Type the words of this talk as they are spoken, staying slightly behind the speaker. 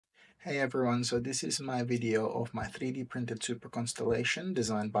Hey everyone, so this is my video of my 3D printed Super Constellation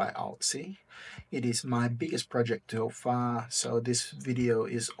designed by Alt-C. It is my biggest project so far, so this video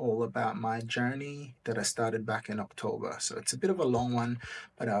is all about my journey that I started back in October. So it's a bit of a long one,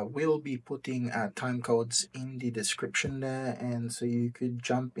 but I will be putting time codes in the description there, and so you could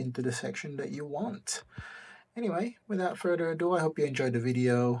jump into the section that you want. Anyway, without further ado, I hope you enjoyed the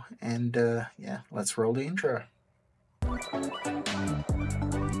video, and yeah, let's roll the intro.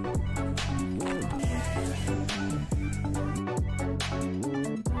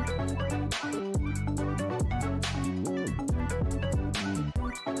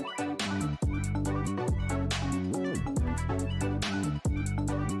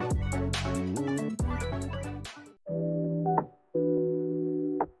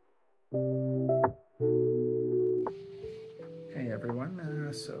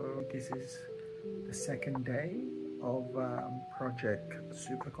 So this is the second day of project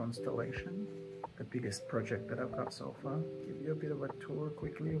Super Constellation, the biggest project that I've got so far. Give you a bit of a tour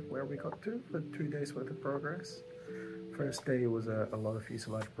quickly of where we got to for 2 days worth of progress. First day was a lot of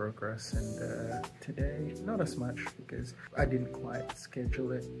fuselage progress, and today not as much because I didn't quite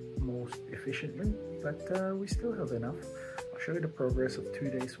schedule it most efficiently, but we still have enough. I'll show you the progress of 2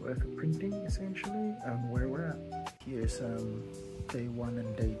 days worth of printing essentially and where we're at. Here's day 1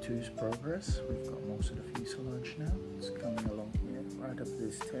 and day 2's progress. We've got most of the fuselage now. It's coming along here, right up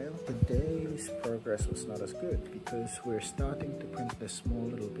this tail. Today's progress was not as good because we're starting to print the small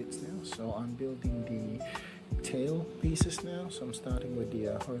little bits now. So I'm building the tail pieces now. So I'm starting with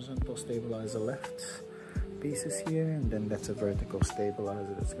the horizontal stabilizer left pieces here, and then that's a vertical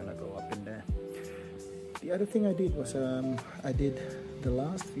stabilizer that's gonna go up in there. The other thing I did was I did the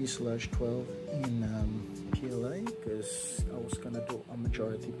last fuselage 12 in PLA because I was gonna do a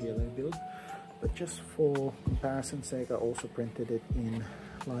majority PLA build, but just for comparison's sake I also printed it in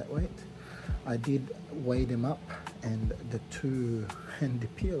lightweight. I did weigh them up, and the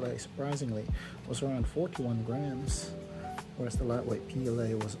PLA surprisingly was around 41 grams, whereas the lightweight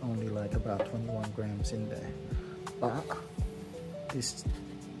PLA was only like about 21 grams in there. But it's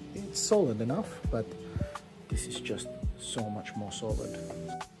solid enough, but this is just so much more solid.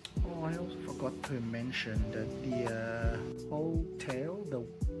 Oh, I also forgot to mention that the whole tail,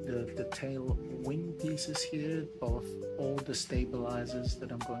 the tail wing pieces here, all the stabilizers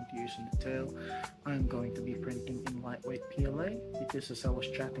that I'm going to use in the tail, I'm going to be printing in lightweight PLA because as I was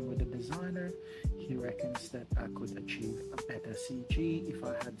chatting with the designer, he reckons that I could achieve a better CG if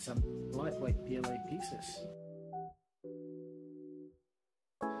I had some lightweight PLA pieces.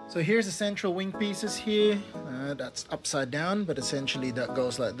 So here's the central wing pieces here. That's upside down, but essentially that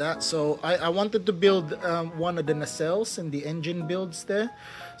goes like that. So I wanted to build one of the nacelles and the engine builds there.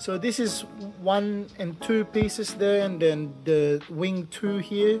 So this is 1 and 2 pieces there, and then the wing 2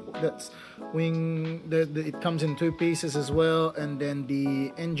 here, that's wing, it comes in 2 pieces as well, and then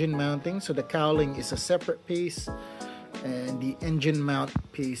the engine mounting. So the cowling is a separate piece, and the engine mount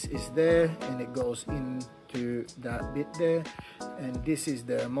piece is there, and it goes into that bit there. And this is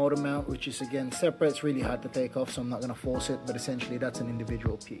the motor mount, which is again separate. It's really hard to take off, so I'm not going to force it, but essentially that's an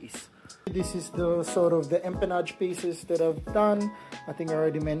individual piece. This is the sort of the empennage pieces that I've done. I think I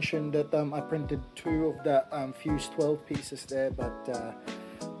already mentioned that I printed 2 of the Fuse 12 pieces there, but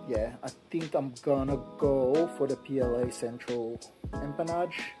yeah, I think I'm gonna go for the PLA central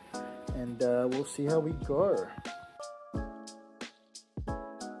empennage, and we'll see how we go.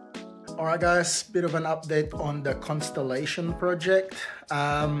 Alright guys, bit of an update on the Constellation project.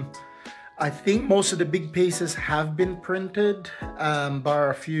 I think most of the big pieces have been printed,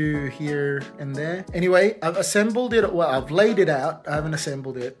 bar a few here and there. Anyway, I've assembled it, well, I've laid it out. I haven't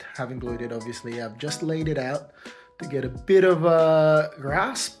assembled it, haven't glued it obviously. I've just laid it out to get a bit of a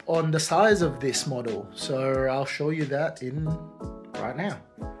grasp on the size of this model. So I'll show you that in right now.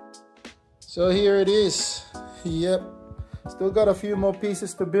 So here it is. Yep. Still got a few more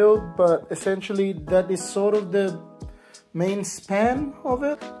pieces to build, but essentially that is sort of the main span of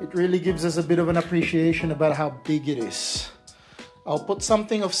it. It really gives us a bit of an appreciation about how big it is. I'll put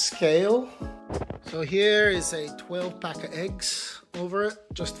something of scale. So here is a 12 pack of eggs over it,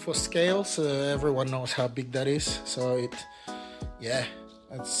 just for scale, so everyone knows how big that is. So yeah,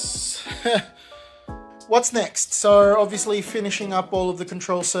 that's What's next? So obviously finishing up all of the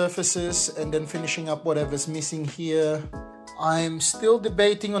control surfaces and then finishing up whatever's missing here. I'm still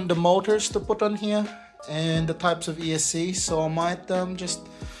debating on the motors to put on here and the types of ESC, so I might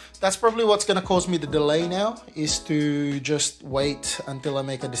that's probably what's gonna cause me the delay now, is to just wait until I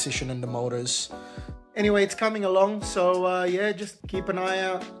make a decision on the motors. Anyway, it's coming along, so yeah, just keep an eye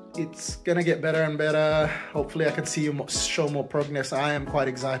out it's gonna get better and better. Hopefully I can see you show more progress. I am quite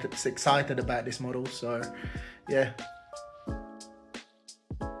excited about this model, so yeah.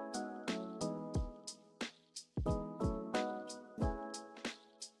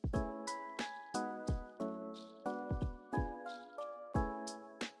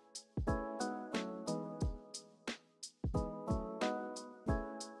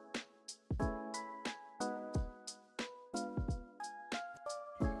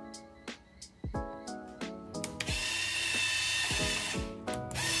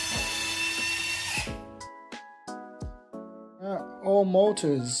 All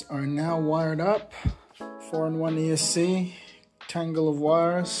motors are now wired up. 4-in-1 ESC, tangle of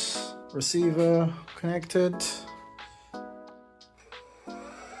wires, receiver connected.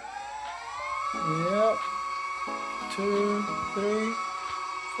 Yep, 2, 3,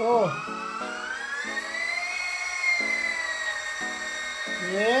 4.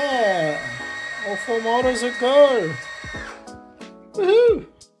 Yeah, all 4 motors are go. Woohoo!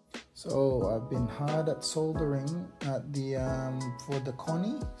 So I've been hard at soldering at the for the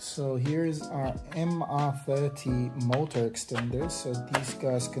Connie. So here's our MR30 motor extenders. So these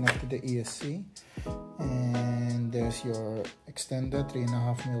guys connect to the ESC, and there's your extender,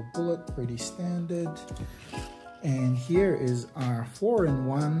 3.5mm bullet, pretty standard. And here is our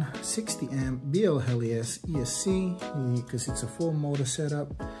 4-in-1 60-amp BL-LES ESC, because it's a full motor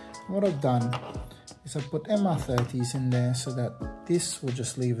setup. What I've done is I put MR30s in there so that this will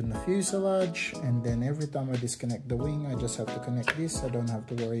just leave in the fuselage, and then every time I disconnect the wing, I just have to connect this. I don't have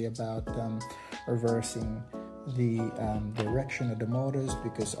to worry about reversing the direction of the motors,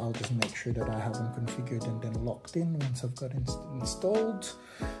 because I'll just make sure that I have them configured and then locked in once I've got installed.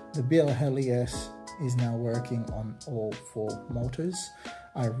 The BL-LES is now working on all 4 motors.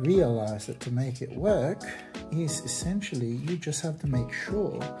 I realized that to make it work is essentially you just have to make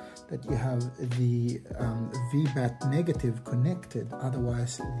sure that you have the VBAT negative connected,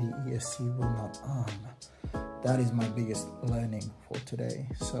 otherwise the ESC will not arm. That is my biggest learning for today.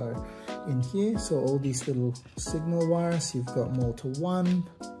 So in here, so all these little signal wires, you've got motor 1,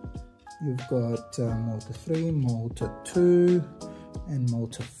 you've got motor 3, motor 2, and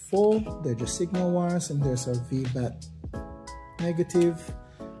motor 4. They're just signal wires, and there's our VBAT negative.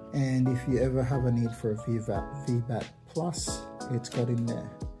 And if you ever have a need for a VBAT plus, it's got in there.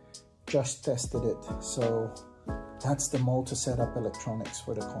 Just tested it. So that's the motor setup electronics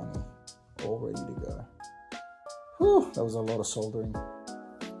for the Connie, all ready to go. Whew, that was a lot of soldering.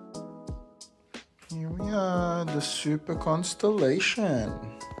 Here we are, the Super Constellation.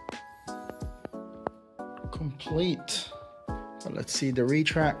 Complete. But let's see the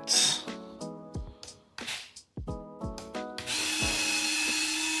retracts.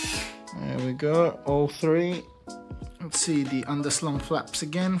 There we go, all 3. Let's see the underslung flaps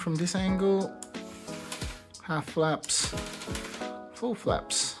again from this angle. Half flaps, full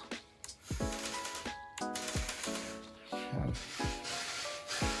flaps. Have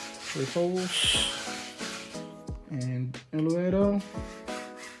triples and elevator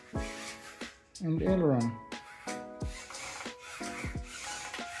and aileron.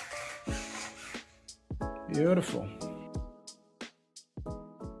 Beautiful.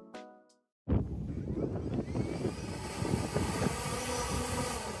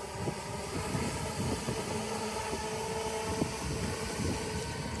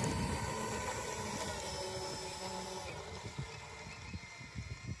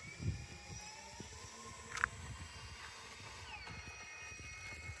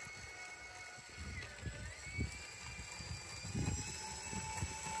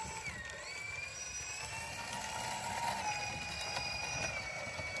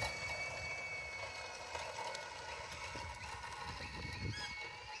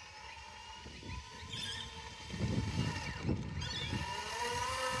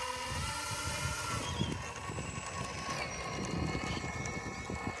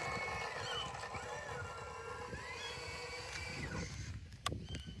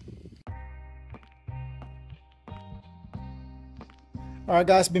 Alright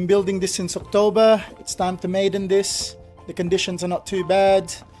guys, been building this since October. It's time to maiden this. The conditions are not too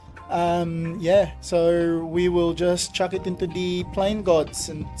bad. Yeah, so we will just chuck it into the plane gods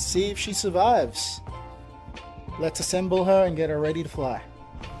and see if she survives. Let's assemble her and get her ready to fly.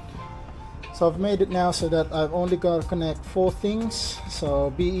 So I've made it now so that I've only got to connect 4 things.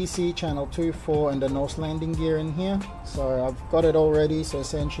 So BEC, channel 2, 4, and the nose landing gear in here. So I've got it all ready. So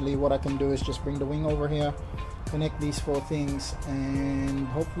essentially what I can do is just bring the wing over here, connect these 4 things, and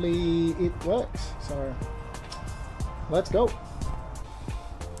hopefully it works. So let's go.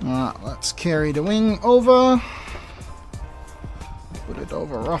 Alright, let's carry the wing over. put it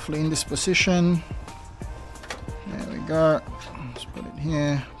over roughly in this position. There we go. Let's put it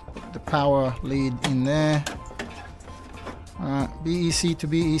here. Put the power lead in there. Alright, BEC to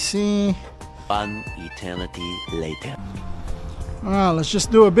BEC. One eternity later. Alright, let's just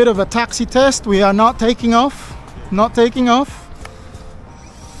do a bit of a taxi test. We are not taking off. Not taking off.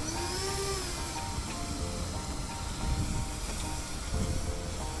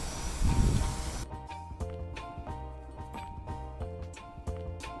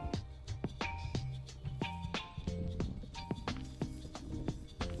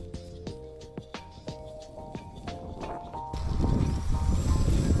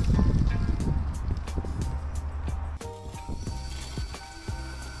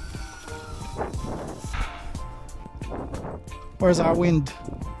 Where's our wind?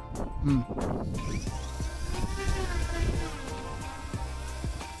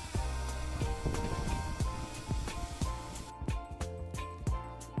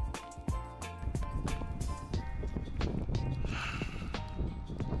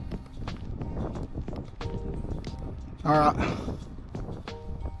 All right.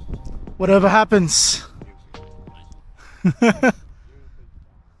 Whatever happens.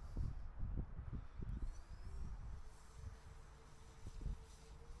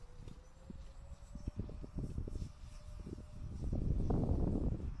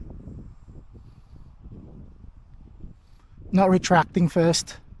 Not retracting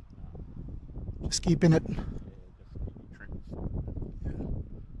first, just keeping it.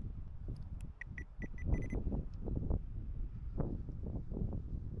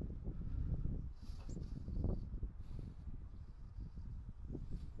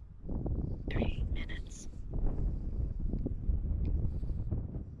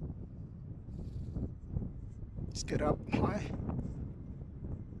 Let's get up high.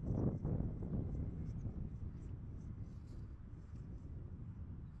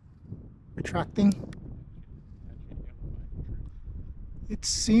 Retracting. It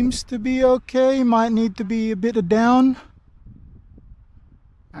seems to be okay. Might need to be a bit of down.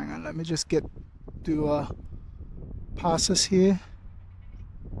 Hang on, let me just do passes here.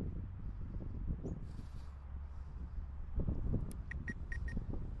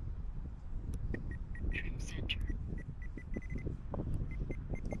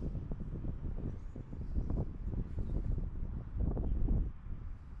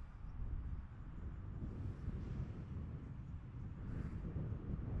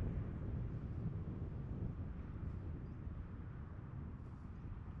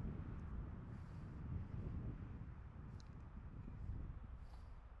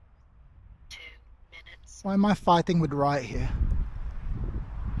 Why am I fighting with right here?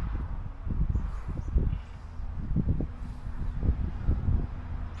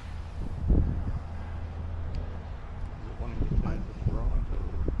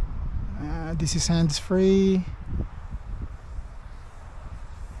 This is hands-free.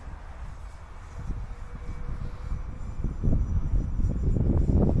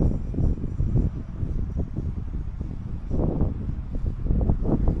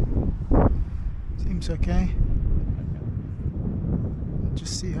 Okay.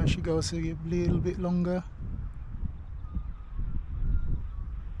 Just see how she goes a little bit longer.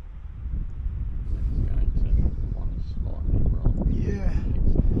 Yeah,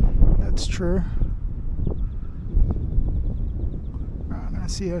 that's true. I'm gonna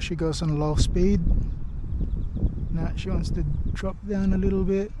see how she goes on low speed. Now she wants to drop down a little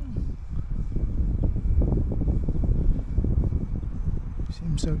bit.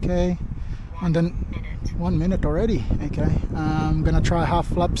 Seems okay. And then 1 minute already. Okay, I'm gonna try half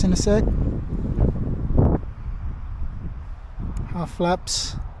flaps in a sec. Half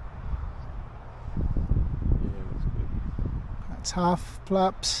flaps. That's half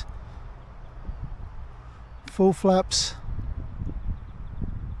flaps. Full flaps.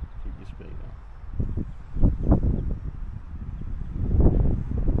 Keep your speed up.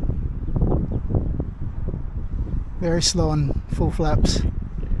 Very slow on full flaps.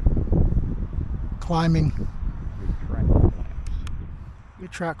 Climbing.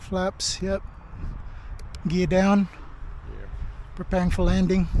 Retract flaps, yep. Gear down. Yeah. Preparing for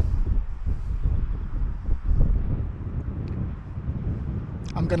landing.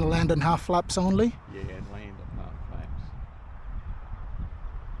 I'm going to land on half flaps only. Yeah, land at half flaps.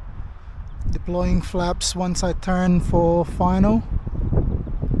 Deploying flaps once I turn for final.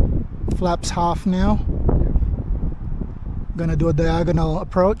 Flaps half now. Gonna do a diagonal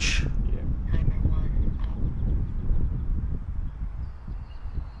approach.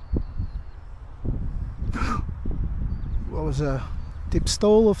 What was a dip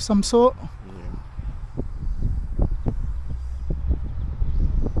stall of some sort?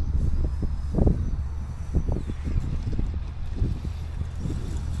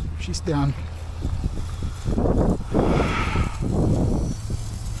 she's down.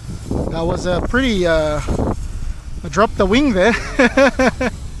 That was a pretty, I dropped the wing there.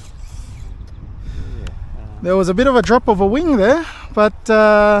 There was a bit of a drop of a wing there, but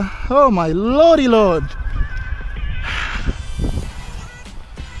oh my lordy lord.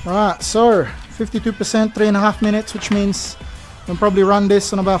 Right, so 52%, 3.5 minutes, which means we'll probably run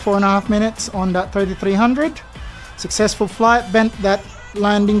this in about 4.5 minutes on that 3300. Successful flight, bent that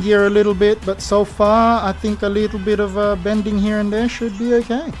landing gear a little bit, but so far I think a little bit of bending here and there should be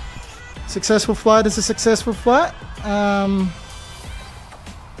okay. Successful flight is a successful flight.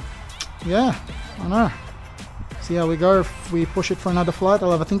 Yeah, I know. See how we go. If we push it for another flight,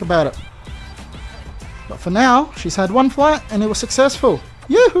 I'll have a think about it. But for now, she's had one flight and it was successful.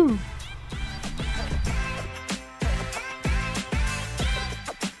 Yoo-hoo!